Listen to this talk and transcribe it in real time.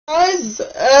Guys,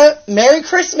 Merry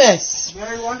Christmas!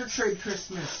 Merry Wonder Trade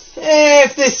Christmas.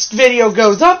 If this video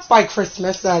goes up by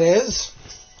Christmas, that is.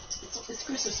 It's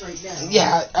Christmas right now.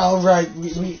 Yeah, alright.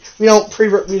 We don't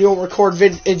record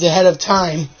vids ahead of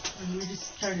time. And we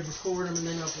just kind of record them and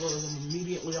then upload them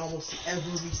immediately almost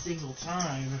every single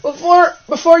time. Before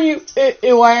you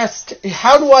ask,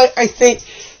 how do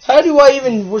I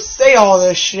even say all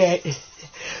this shit?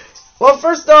 Well,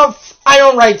 first off, I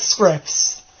don't write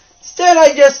scripts. Instead,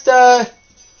 I just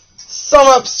sum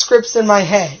up scripts in my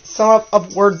head. Sum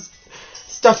up words,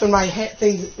 stuff in my head.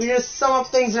 Things. We just sum up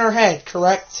things in our head,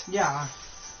 correct? Yeah.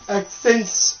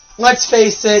 Since, let's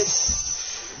face it,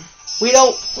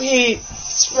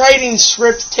 writing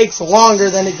scripts takes longer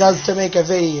than it does to make a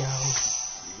video.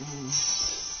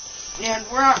 And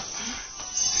we're not...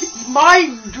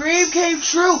 My dream came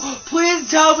true.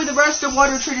 Please tell me the rest of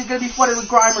Wonder Trade is going to be flooded with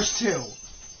Grimers too.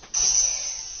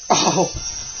 Oh.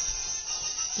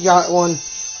 You got one.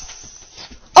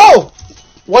 Oh!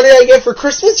 What did I get for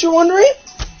Christmas, you're wondering?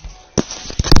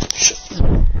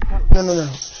 No.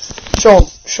 Show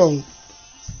them.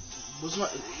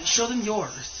 Show them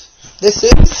yours. This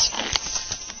is...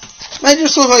 Might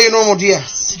just look like a normal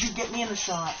DS. Did you get me in the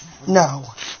shot? No.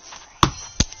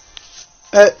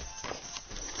 I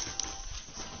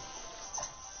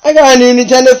got a new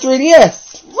Nintendo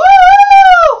 3DS. Woo!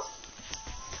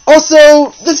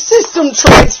 Also, the system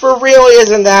transfer really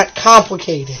isn't that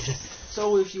complicated.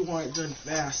 So if you want it done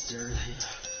faster...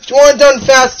 If you want it done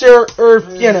faster, or,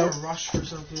 you know... A rush or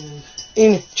something...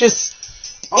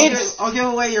 I'll give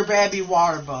away your Babby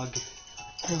water bug.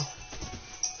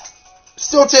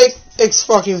 Still takes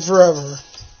fucking forever.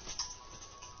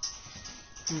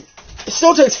 It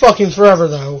still takes fucking forever,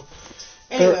 though.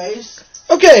 Anyways...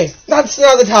 Okay, that's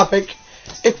not the topic.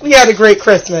 If we had a great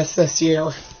Christmas this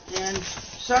year. And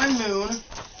Sun and Moon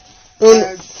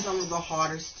had some of the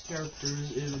hottest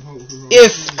characters in Ho-Ho.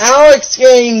 If Alex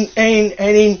ain't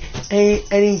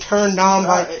turned on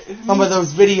by some of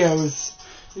those videos.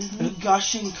 Me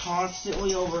gushing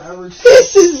constantly over every...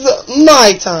 This is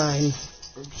my time.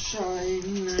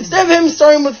 Shine. Instead of him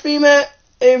starting with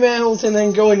females and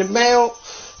then going to male,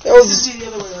 it was the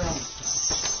other way around.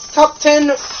 Top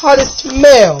 10 hottest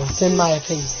males, in my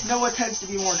opinion. Noah tends to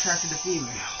be more attracted to female.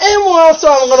 And we'll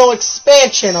also have a little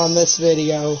expansion on this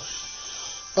video.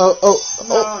 No,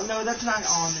 that's not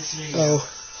on this video. Oh.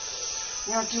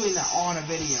 We're not doing that on a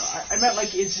video. I meant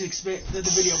like it's the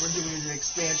video we're doing is an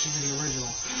expansion to the original.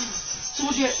 So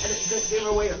we'll get the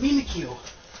other way of Mimikyu.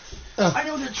 I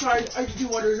know they're trying to do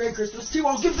Wonder Trade Christmas too.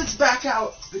 I'll give this back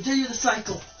out. Continue the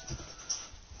cycle.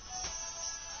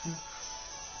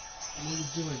 What are you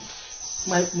doing?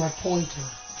 My pointer.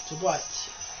 To what?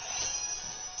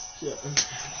 Yeah.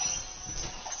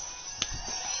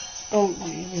 Oh,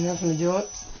 you're not gonna do it?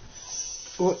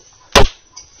 What?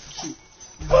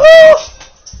 Oh,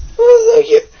 so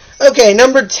cute. Okay,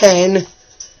 number 10.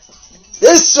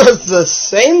 This was the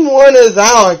same one as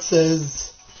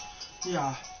Alex's.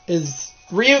 Yeah. Is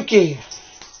Ryuki.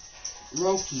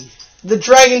 Roki. The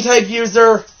dragon type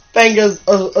user, Banga's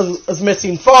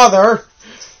missing father.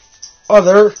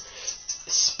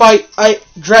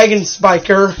 Dragon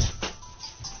Spiker.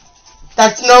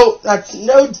 That's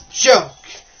no joke.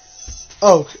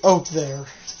 Oak there.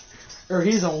 Or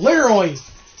he's literally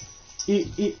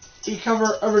he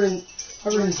covered in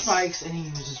spikes and he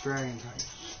uses dragon type.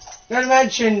 Not to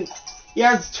mention he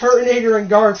has Turtonator and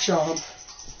Garchomp.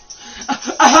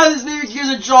 This Mimikyu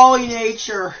is a jolly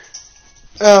nature.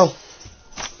 Oh.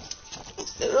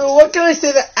 What can I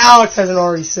say that Alex hasn't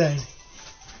already said?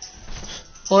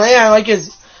 Well, yeah, I like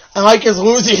his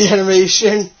losing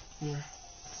animation. Yeah.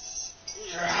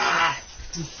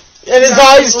 And his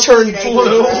eyes turned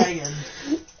blue.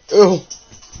 Ooh.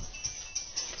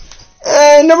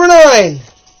 And number 9.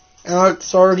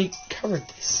 Alex already covered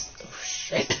this. Oh,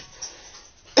 shit.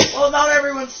 Well, not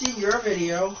everyone's seen your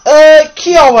video.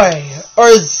 Kiawe. Or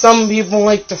as some people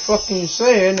like to fucking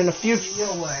say it in a future...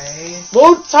 Kiawe.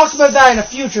 We'll talk about that in a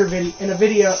future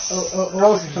video,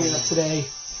 also coming up today.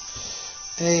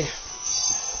 Today.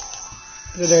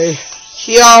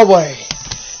 Kiawe.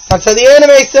 That's how the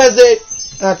anime says it.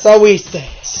 That's how we say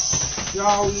it.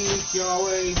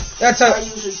 Kiawe. That's how... I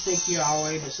usually say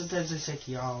Kiawe, but sometimes I say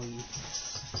Kiawe.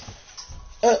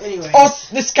 Anyway. Oh,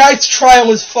 this guy's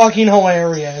trial is fucking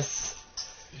hilarious.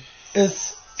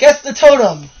 Guess the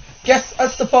totem.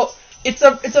 That's the it's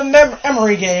a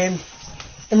memory game,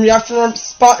 and you have to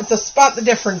it's a spot the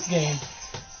difference game.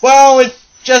 Well, it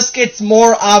just gets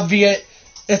more obvious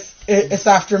if it's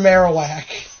after Marowak.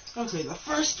 Okay, the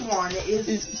first one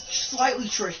is slightly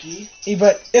tricky.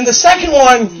 But in the second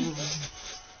one,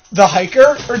 the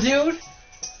hiker dude,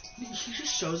 He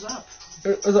just shows up.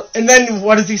 And then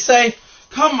what does he say?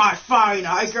 Come, my fine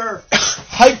hiker.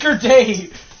 Hiker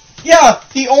Dave. Yeah,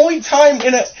 the only time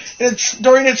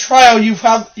during a trial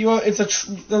there's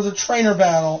a trainer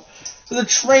battle. There's a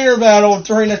trainer battle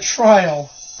during a trial.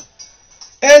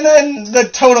 And then the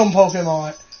totem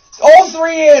Pokemon. All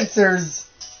three answers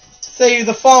say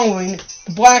the following: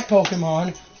 the black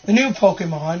Pokemon, the new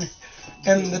Pokemon,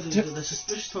 and the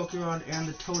suspicious Pokemon and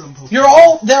the totem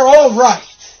Pokemon. They're all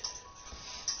right.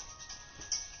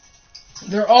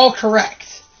 They're all correct.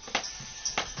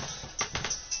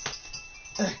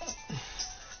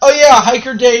 Oh yeah,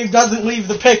 Hiker Dave doesn't leave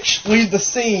the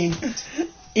scene, and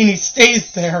he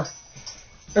stays there.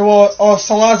 There were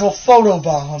Salazzle photo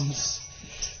bombs.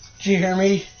 Did you hear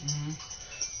me? Mm-hmm.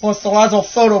 Well, Salazzle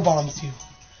photo bombs you.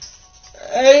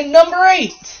 Number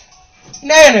 8,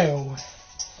 Nanu.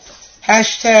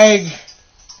 Hashtag.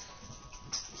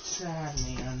 Sad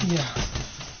man. Yeah.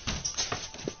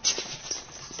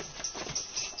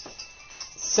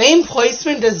 Same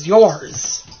placement as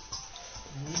yours.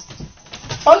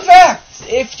 Fun fact,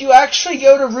 if you actually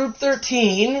go to Route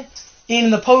 13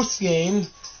 in the post game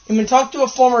and talk to a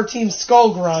former Team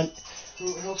Skull grunt,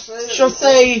 she'll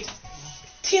say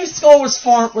Team Skull was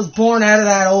born out of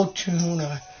that old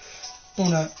Kahuna.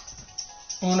 Una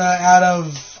out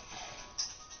of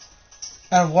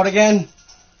what again?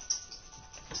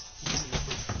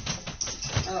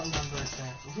 I don't remember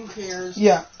exactly. Who cares?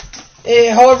 Yeah.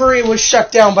 However, it was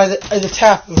shut down by the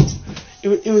Tapu.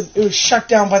 It was shut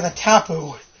down by the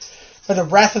Tapu, by the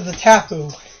wrath of the Tapu.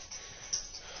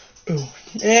 Ooh.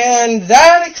 And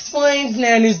that explains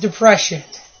Nanu's depression.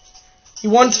 He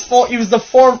was the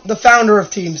founder of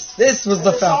teams. This was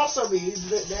the founder. This also means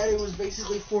that Nanu was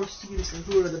basically forced to be the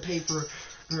Kahuna to pay for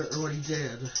what he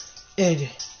did.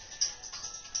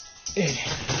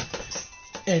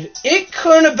 It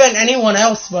couldn't have been anyone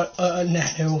else but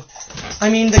Nanu. I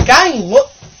mean, the guy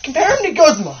compare him to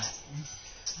Guzma.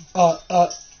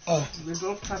 They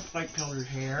both have light colored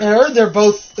hair. And they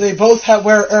both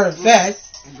wear a vest.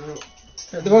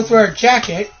 They both wear a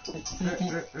jacket. With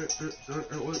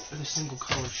a single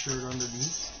colored shirt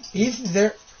underneath.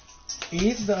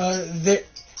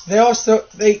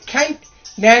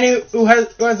 Nanu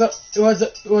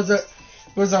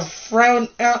was a frown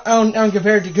out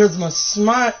compared to Guzma's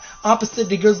smile, opposite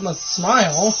to Guzma's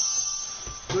smile.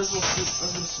 Guzma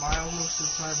smiles most of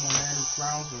the time, while Nanu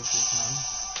frowns most of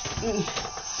the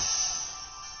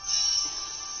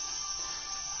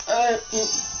time.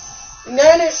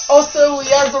 Nanu also he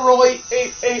has a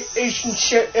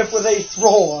relationship with Ace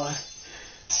Rolla.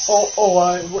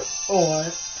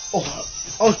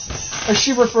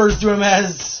 She refers to him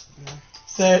as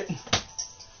that.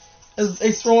 As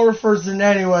Ace Rolla refers to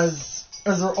Nanu as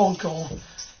her uncle.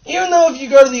 Even though if you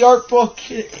go to the art book,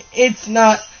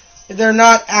 they're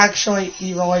not actually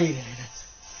related.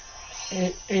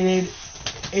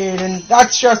 And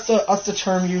that's just a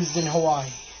term used in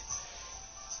Hawaii.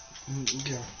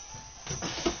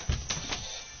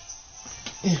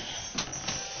 Yeah.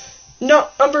 No,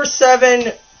 number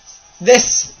 7.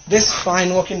 This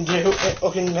fine looking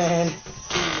man.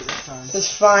 This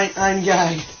fine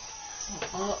guy.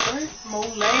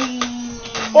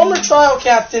 Former trial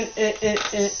captain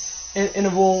in a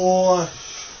war.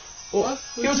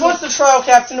 He was once the trial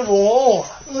captain of war.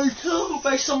 Until,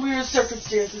 by some weird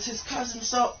circumstances, his cousin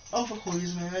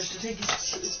Overhoy's managed to take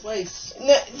his place.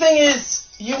 The thing is,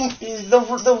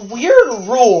 the weird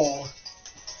rule.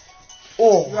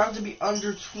 You have to be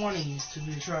under 20 to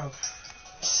be a trial.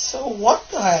 So what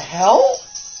the hell?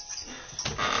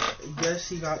 I guess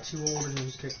he got too old and he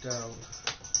was kicked out.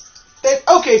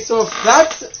 Okay, so if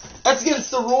that's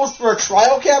against the rules for a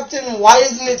trial captain, why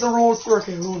isn't it the rules for a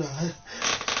Kahuna?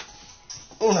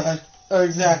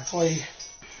 Exactly.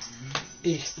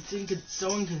 It's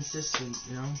so inconsistent,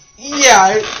 you know?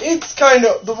 Yeah, it's kind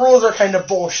of, the rules are kind of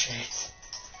bullshit.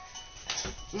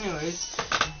 Anyways,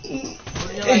 what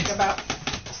do you like about...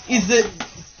 Is that,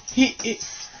 he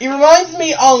reminds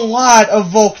me a lot of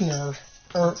Volkner,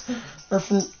 or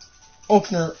from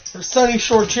Volkner, or Sunny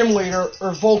Shore Gym Leader,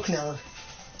 or Volkner.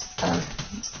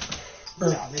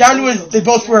 They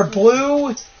both wear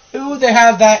blue. They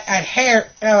have they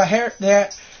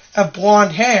have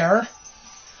blonde hair.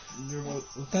 They're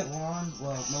both with blonde.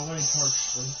 Well, nobody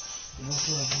partially. They both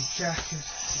wear a blue jacket.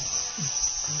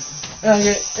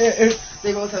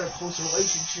 They both had a close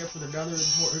relationship with another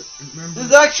important member. This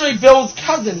is actually Bill's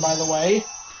cousin, by the way.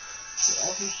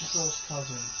 Also Giselle's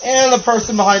cousin. And the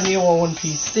person behind the Owen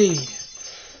PC.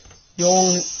 The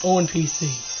Owen PC.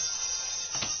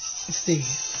 See.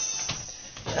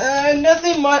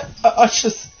 Nothing much.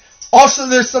 Also,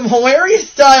 there's some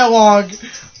hilarious dialogue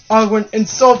when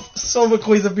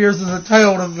Sophocles appears as a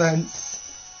title events.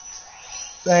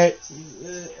 That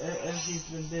as he's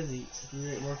been busy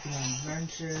working on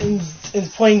adventures and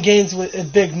playing games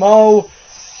with Big Mo.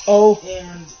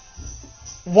 And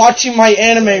watching my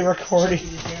anime recording.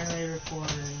 His anime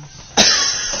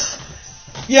recordings.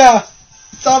 Yeah,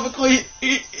 Sophocles.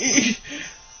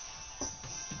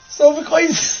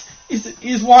 Sophocles.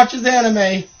 He's watches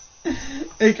anime.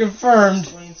 They confirmed.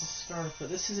 Explains the scarf, but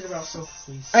this isn't about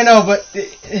Sophocles. I know, but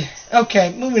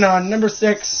okay. Moving on. Number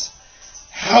 6.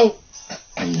 How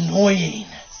annoying.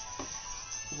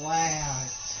 Loud.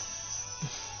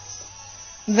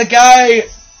 The guy,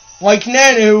 like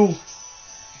Nanu,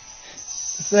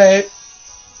 Sad.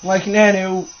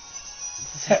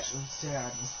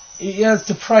 he has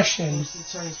depression. Most of the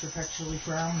time he's perpetually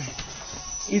frowning.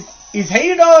 He's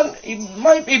hated on. He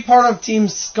might be part of Team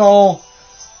Skull.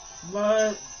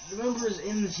 But the members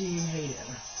in the team hate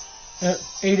him.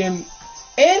 Hate him.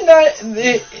 And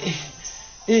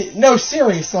no,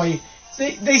 seriously,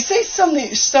 they say some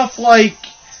stuff like.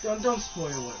 Don't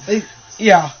spoil it.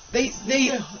 They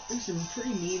There's some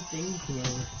pretty mean things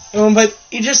there. But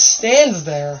he just stands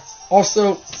there.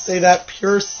 Also, say that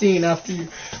pure scene after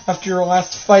your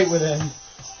last fight with him.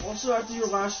 Also, after your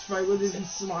last fight with him, he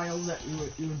smiles at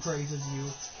you and praises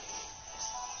you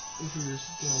for your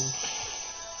skill.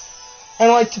 I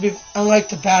like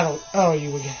to battle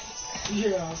you again.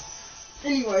 Yeah.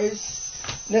 Anyways.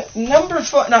 Number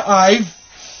 5.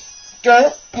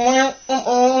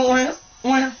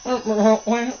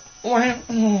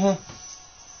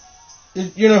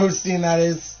 You know whose theme that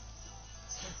is?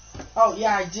 Oh,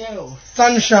 yeah, I do.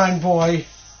 Sunshine Boy.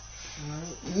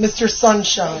 Mr.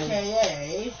 Sunshine.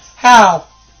 AKA. How?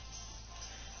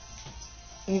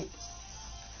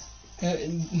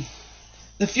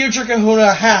 The future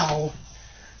Kahuna, how?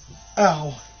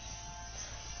 Oh.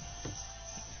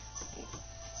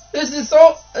 This is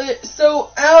so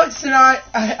Alex and I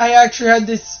actually had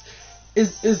this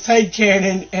is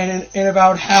headcanon and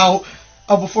about how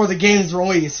before the game's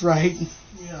release, right?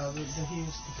 Yeah,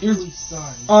 he was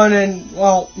son.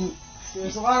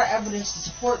 There's a lot of evidence to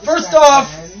support this. First off,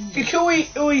 Kukui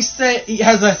he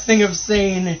has a thing of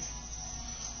saying,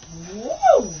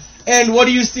 "Whoa!" And what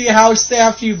do you see how say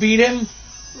after you beat him?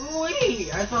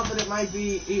 Wait, I thought that it might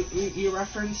be a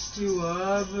reference to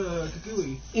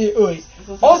Kukui.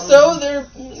 Also,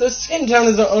 the skin tone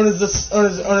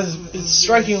is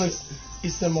strikingly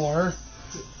similar.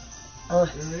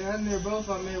 And they're both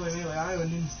on Melee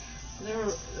Island, and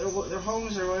their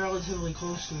homes are relatively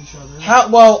close to each other.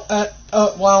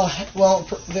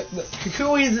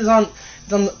 Kukui's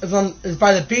is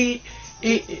by the beach.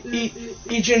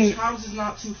 His house is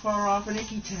not too far off in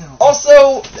Icky Town.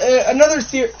 Also, another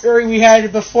theory we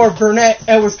had before Burnett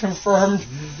was confirmed.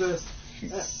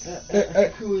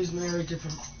 Kukui is married to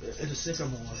a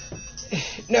sycamore.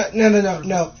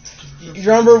 No. You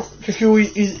remember Kukui?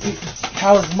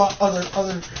 How his mother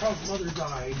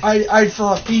died. I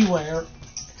thought Beware,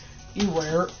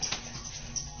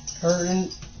 her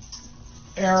and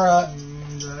Era,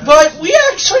 but we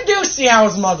actually do see how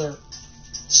his mother,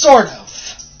 sort of.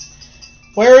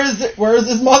 Where is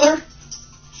his mother?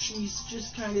 She's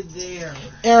just kind of there.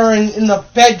 Aaron in the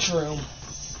bedroom.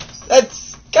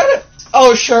 That's kind of.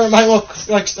 Oh, sure, it might look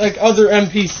like other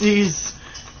NPCs.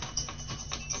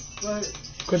 But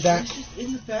she's just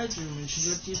in the bedroom and she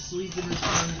lets you sleep in her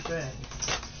son's bed.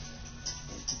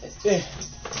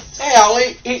 Hey,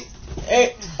 Ollie.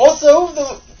 Also,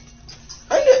 the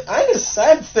kind of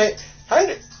sad thing.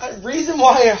 Reason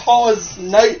why Hall is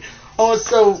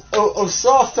so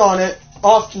soft on it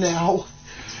off now.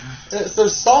 So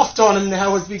soft on him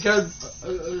now is because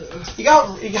he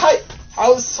got.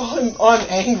 I saw him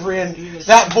angry and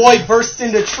that boy burst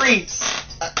into treats.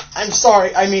 I'm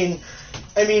sorry. I mean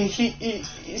he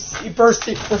burst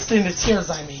into tears.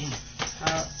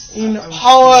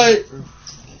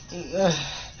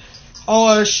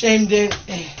 Hala ashamed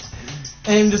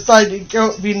and decided to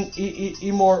go be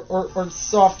more or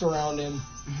soft around him.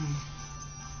 Mm-hmm.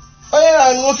 Oh yeah,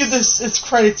 and look at this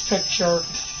credits picture.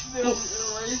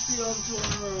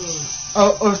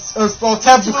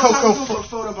 Tabu Coco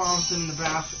photobombs in the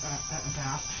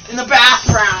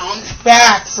background.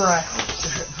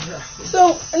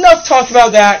 So enough talk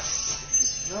about that.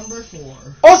 Number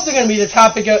 4. Also going to be the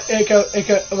topic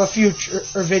of a future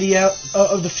video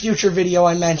of the future video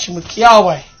I mentioned with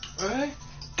Kiawe. Alright.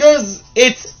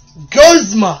 It's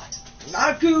Guzma.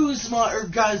 Not Guzma or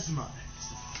Guzma.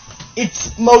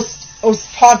 Its most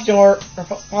popular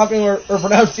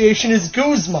pronunciation is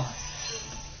Guzma.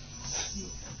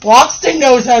 Bloxton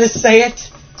knows how to say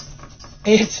it.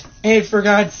 And for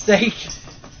God's sake,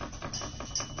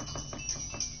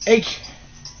 egg.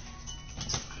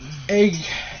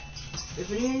 If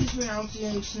any of these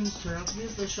pronunciations turn out to be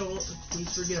official,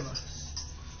 please forgive us.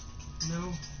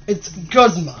 No. It's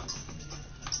Guzma.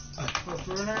 But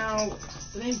for now,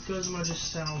 the name Guzma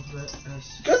just sounds a bit...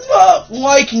 Guzma,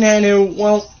 like Nanu,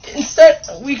 well, instead,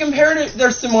 we compared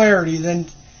their similarities,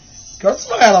 and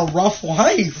Guzma had a rough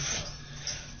life.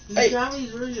 His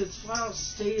Japanese version, it's flat out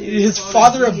stated his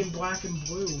father in black and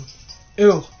blue.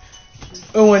 Ew.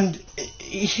 Oh, and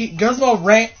Guzma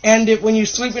and when you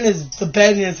sleep in the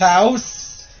bed in his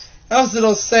house,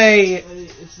 it'll say...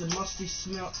 It's the musty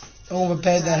smell... Oh, a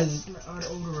bed that has...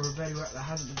 odor of a bed that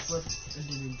hasn't been flipped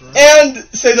into the bird. And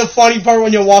say the funny part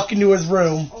when you walk into his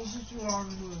room.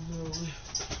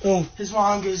 Oh. His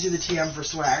mom gives you the TM for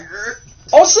swagger.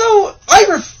 Also,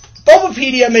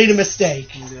 Bulbapedia made a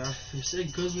mistake. Yeah, you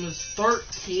said Guzma's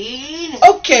 13.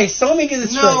 Okay, so let me get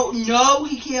this straight. No,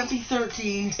 he can't be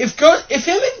 13. If him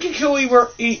and Kukui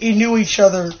knew each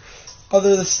other, around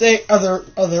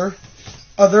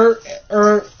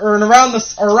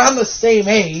the same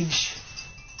age,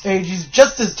 he's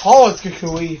just as tall as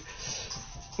Kukui.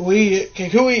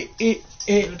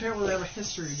 And apparently they have a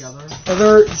history together.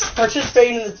 They're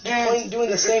participating in doing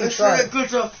the same trial.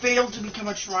 Guzma failed to become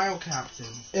a trial captain.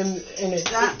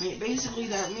 Basically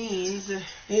that means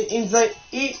that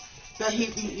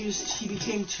he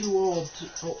became too old.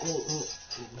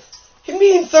 Him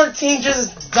being 13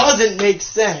 just doesn't make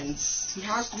sense. He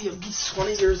has to be at least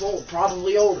 20 years old,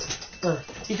 probably older.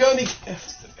 He could be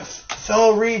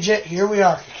fellow reject. Here we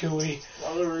are, Kukui.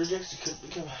 Fellow rejects. He could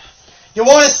become. You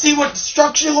want to see what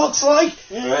destruction looks like?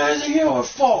 As a hero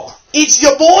far. It's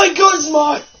your boy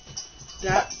Guzma.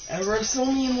 That ever so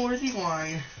meme-worthy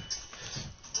line.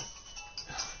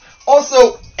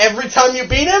 Also, every time you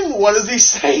beat him, what does he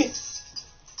say?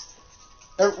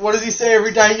 What does he say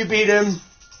every time you beat him?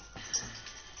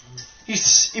 He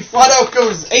flat out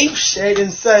goes apeshit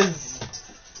and says,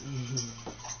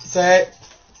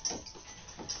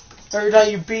 every time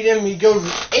you beat him, he goes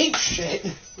apeshit.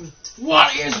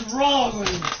 What is wrong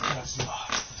with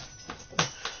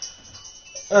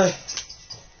you?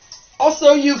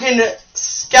 Also, you can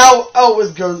scout out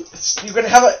with Guzma. You can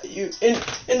have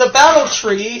in the battle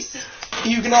tree.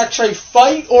 You can actually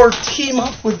fight or team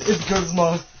up with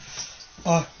Guzma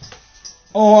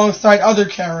alongside other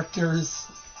characters.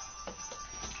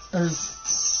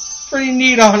 It's pretty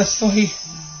neat, honestly.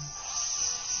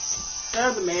 I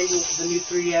have the manual for the new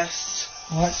 3DS.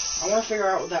 What? I want to figure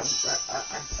out what that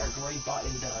gray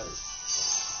button does.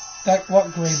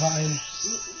 What gray button?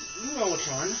 You know which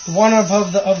one. The one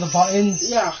above the buttons?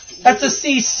 Yeah. That's a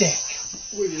C-stick.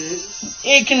 What it is?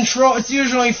 It's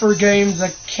usually for games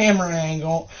like camera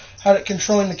angle,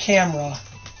 controlling the camera.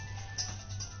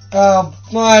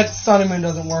 But Sun and Moon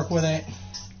doesn't work with it.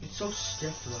 It's so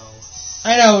stiff though.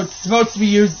 I know, it's supposed to be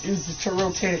used to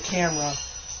rotate a camera.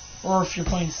 Or if you're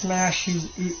playing Smash, you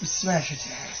Smash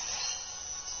attack.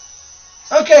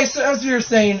 Okay, so as we were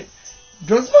saying,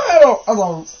 Guzma had a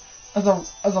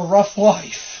rough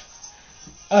life.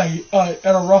 Had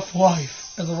a rough life.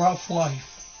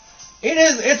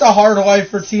 It's a hard life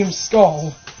for Team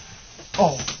Skull.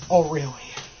 Oh, really?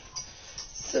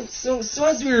 So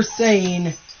as we were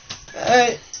saying,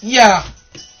 yeah.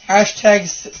 Hashtag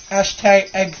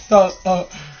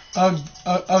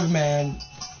Eggman.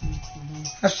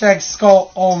 Hashtag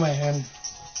Skull man.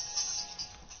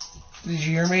 Did you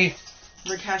hear me?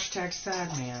 Like hashtag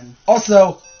sad man.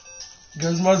 Also,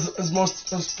 Guzma's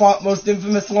most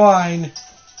infamous line.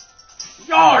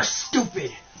 You're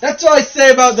stupid! That's what I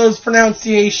say about those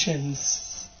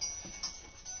pronunciations.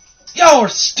 You're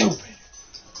stupid!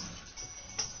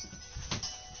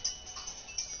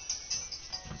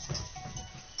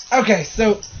 Okay,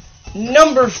 so,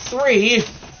 number 3,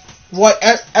 what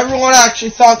everyone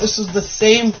actually thought this was the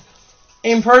same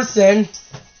in person.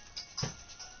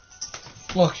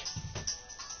 Look.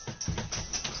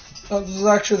 This is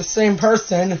actually the same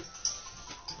person.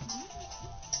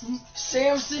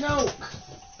 Samson Oak.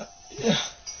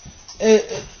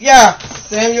 Yeah,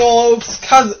 Samuel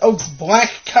Oak's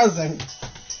black cousin.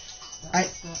 I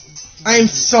am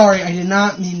sorry. I did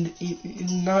not mean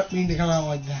to come out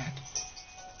like that.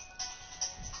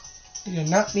 I did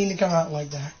not mean to come out like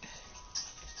that.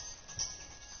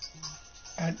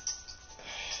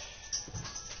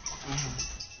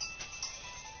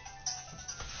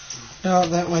 No,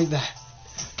 not like that.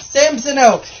 Samson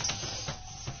Oak.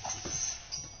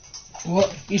 Well,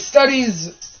 he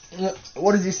studies.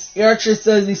 What is he? He actually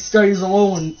says he studies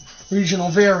Alolan regional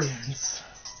variants.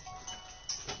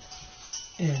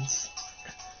 And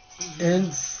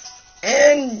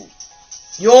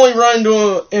You only run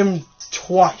into him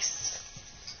twice.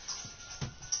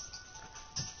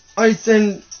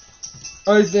 Aizen.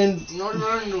 You know, you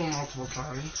run into him multiple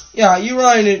times. Yeah, you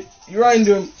run into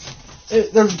him.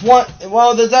 There's one.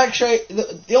 Well, there's actually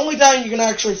the only time you can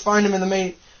actually find him in the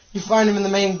main. You find him in the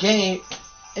main game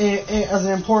as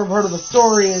an important part of the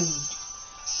story is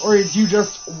you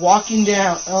just walking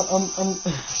down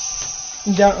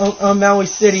down Maui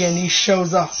City and he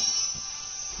shows up.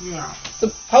 Yeah.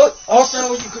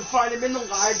 Also, you could find him in the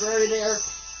library there,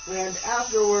 and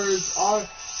afterwards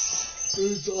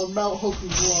there's Mount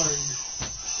Hoku's line.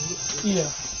 Yeah.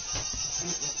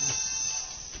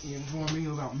 He informed me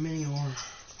about Minior.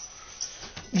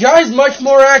 Guy's much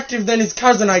more active than his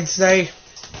cousin, I'd say.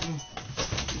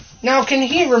 Now, can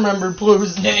he remember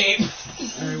Blue's name?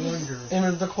 I wonder. And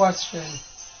is the question.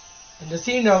 And does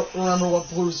he remember what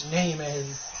Blue's name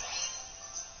is?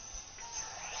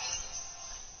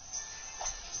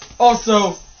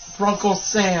 Also, Brunkle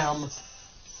Sam.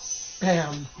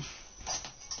 Yeah.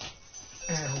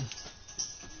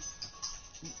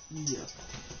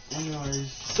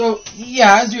 Anyways. So,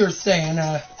 yeah, as you were saying,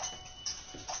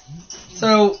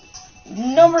 so,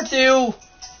 number 2,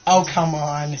 oh, come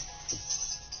on.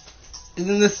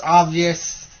 Isn't this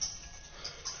obvious?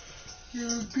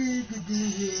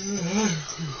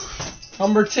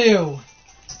 Number 2.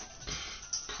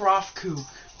 Prof. Kook.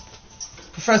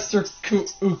 Professor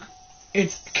Kook.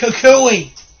 It's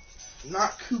Kukui.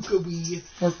 Not Kukui.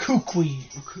 Or Kukui.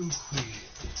 Kukui.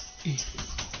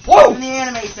 Whoa! In the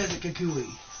anime it says it Kukui.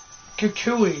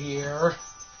 Kukui here.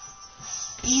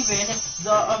 Even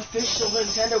the official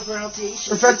Nintendo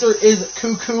pronunciation. Professor is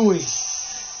Kukui.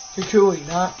 Kukui,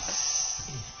 not.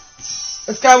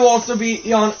 This guy will also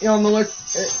be on the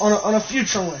list on a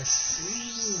future list.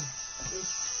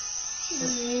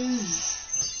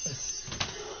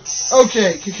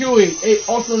 Okay, Kukui,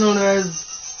 also known as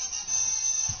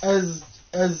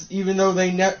even though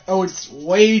it's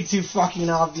way too fucking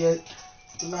obvious.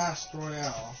 Last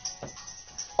Royale.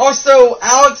 Also,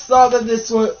 Alex thought that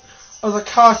this was a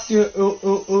costume,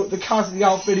 the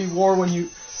outfit he wore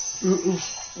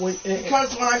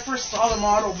because when I first saw the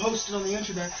model posted on the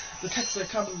internet, the text that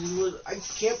accompanied was, I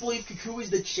can't believe Kukui's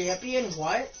the champion,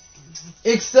 what?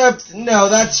 Except, no,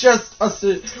 that's just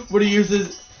what he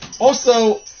uses.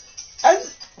 Also,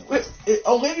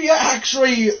 Olivia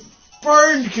actually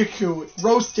burned Kukui,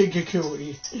 roasted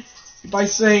Kukui, by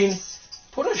saying,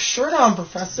 "Put a shirt on,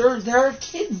 Professor. There are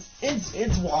kids.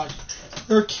 It's watched.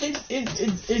 There are kids.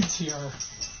 It's here."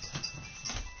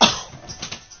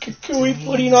 Kukui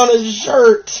putting on a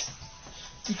shirt.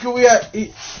 Kukui.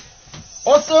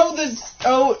 Also, this.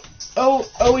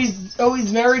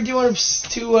 He's married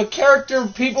to a character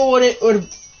people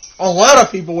a lot of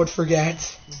people would forget.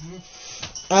 Mm-hmm.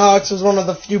 Alex was one of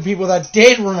the few people that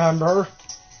did remember.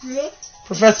 Yeah.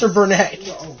 Professor Burnett.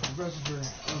 Oh, Professor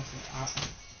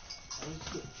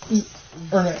Burnett.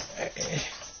 Okay.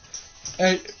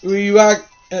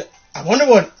 I wonder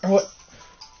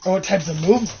what types of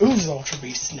moves Ultra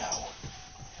Beasts know.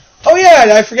 Oh yeah,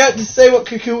 and I forgot to say what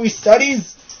Kukui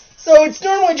studies. So it's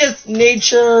normally just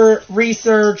nature,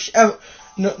 research,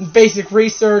 basic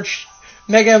research,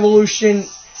 mega evolution,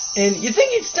 and you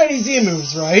think he'd study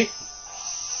Z-moves, right?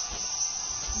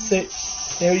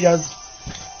 There he does.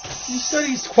 He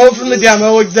studies... Quote from the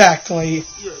demo, exactly.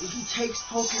 Yeah, he takes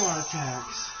Pokemon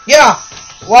attacks. Yeah!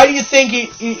 Why do you think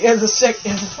he has a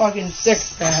fucking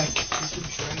six-pack?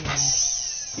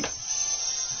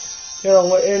 You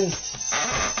know, and...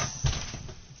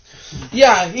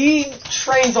 Yeah, he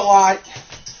trains a lot.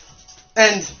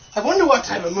 And I wonder what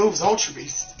type of moves Ultra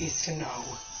Beast is to know.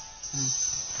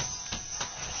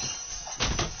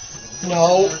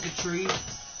 No. Circuitry.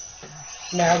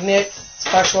 Magnet.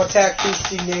 Special attack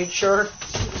boosting nature.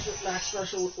 Max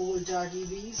special attack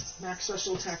EVs. Max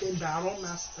special attack in battle.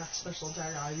 Max special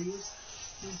attack IVs.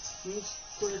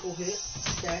 Critical hit.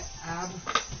 Stat. Ab.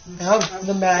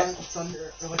 The mat.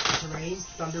 Thunder. Electric terrain.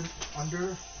 Thunder.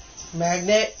 Under.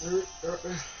 Magnet.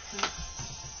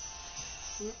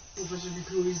 Professor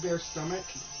Kukui's bare stomach.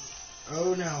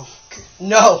 Oh no.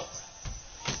 No.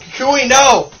 Kukui,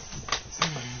 no!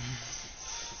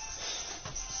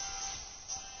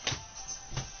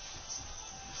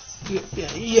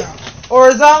 Yeah. Or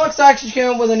is Alex actually came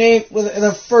up with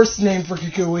the first name for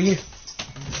Kukui?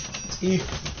 See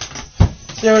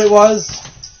what it was?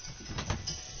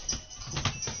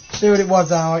 See what it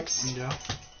was, Alex? Yeah.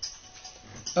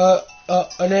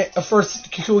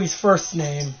 Kukui's first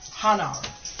name.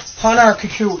 Hanar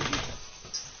Kukui.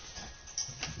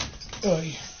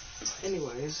 Oy.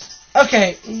 Anyways.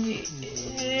 Okay.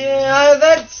 Yeah,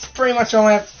 that's pretty much all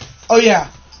I have. Oh yeah.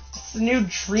 the new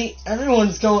dream.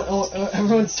 Everyone's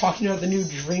talking about the new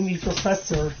dreamy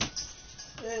professor.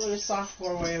 It was a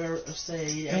sophomore way of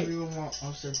saying everyone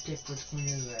wants their dick between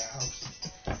their house.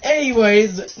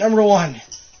 Anyways, number 1.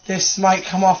 This might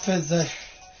come off as a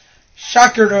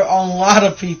shocker to a lot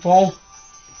of people.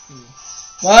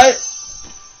 What?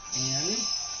 And?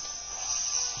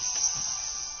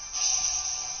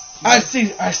 I see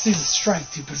the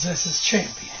strength you possess as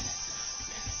champion.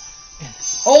 And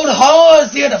old Holla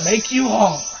is here to make you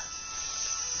Holler.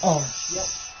 Or, yep.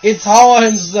 It's Holla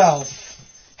himself.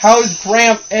 How's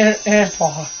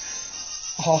Grandpa?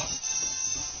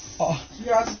 You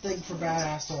got a thing for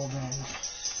badass old men.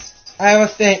 I have a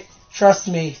thing. Trust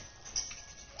me.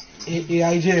 Yeah,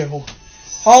 I do.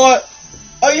 Holla.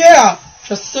 Oh yeah.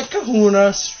 Just a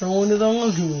kahuna strolling to the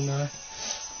Laguna.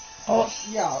 Oh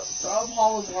yeah. Some of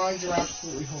Holla's lines are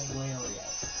absolutely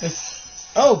hilarious.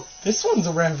 This one's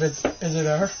a rev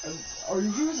visitor. Are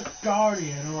you here as a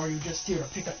guardian, or are you just here to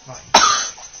pick a fight?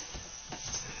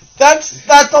 That's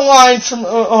the line from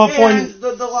and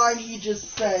the line he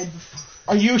just said.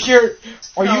 Are you here?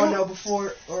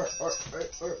 Before or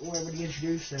when he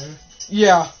introduced her.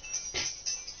 Yeah.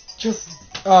 He's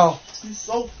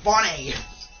so funny.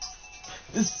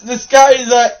 This guy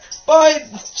is but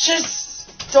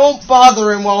just don't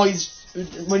bother him while he's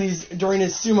during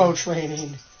his sumo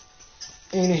training.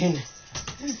 And he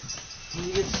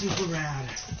gets super mad.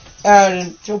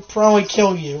 And he'll probably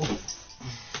kill you.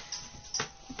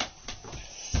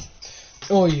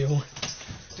 Or you.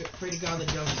 Pray to God that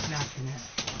doesn't snap your neck.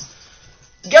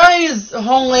 Guy is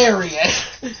hilarious.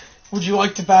 Would you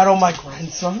like to battle my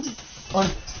grandson?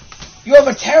 You have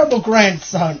a terrible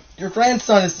grandson. Your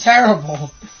grandson is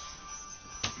terrible.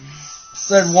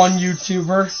 Said one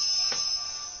YouTuber.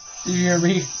 Did you hear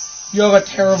me? You have a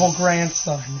terrible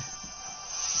grandson.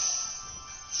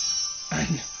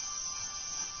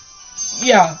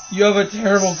 Yeah, you have a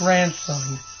terrible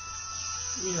grandson.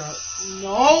 Yeah.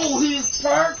 No, he's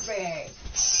perfect.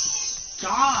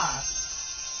 God.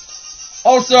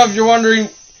 Also, if you're wondering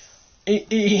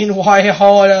why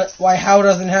Hal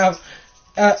doesn't have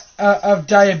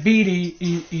diabetes,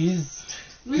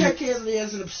 he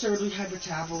has an absurdly high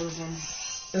metabolism.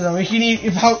 He needs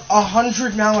about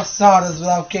 100 malasadas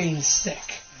without getting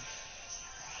sick.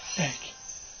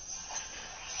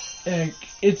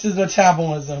 It's his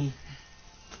metabolism.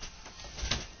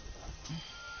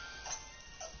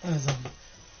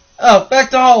 Back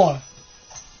to Holla.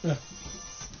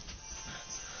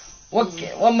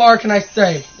 What more can I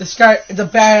say? This guy is a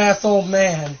badass old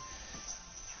man.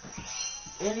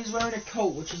 And he's wearing a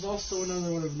coat, which is also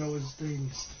another one of Noah's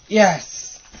things.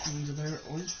 Yes. Things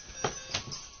apparently.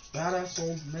 Badass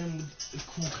old men with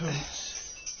cool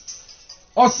coats.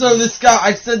 Also, this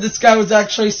guy was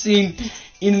actually seen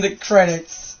in the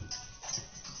credits.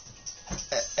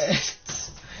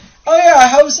 Oh yeah,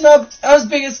 how's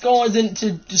biggest goal isn't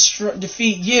to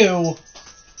defeat you?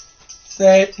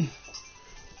 Said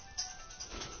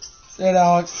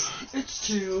Alex. It's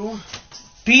to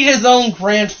beat his own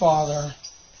grandfather.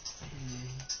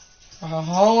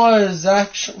 Holla is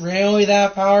actually really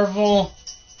that powerful?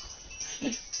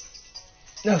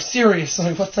 No,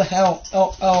 seriously, what the hell?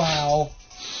 Hal.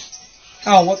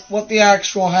 Hal, what the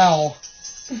actual hell?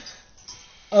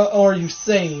 Are you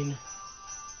saying?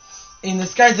 And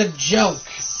this guy's a joke.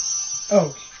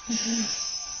 Oh.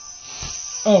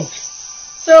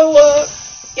 So,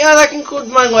 yeah, that concludes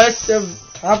my list of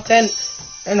top 10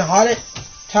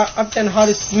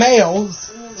 hottest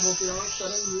males.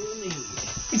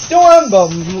 We still have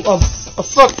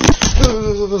fuck.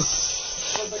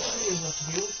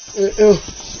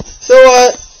 So,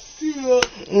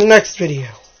 next video.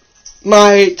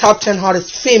 My top 10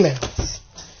 hottest females.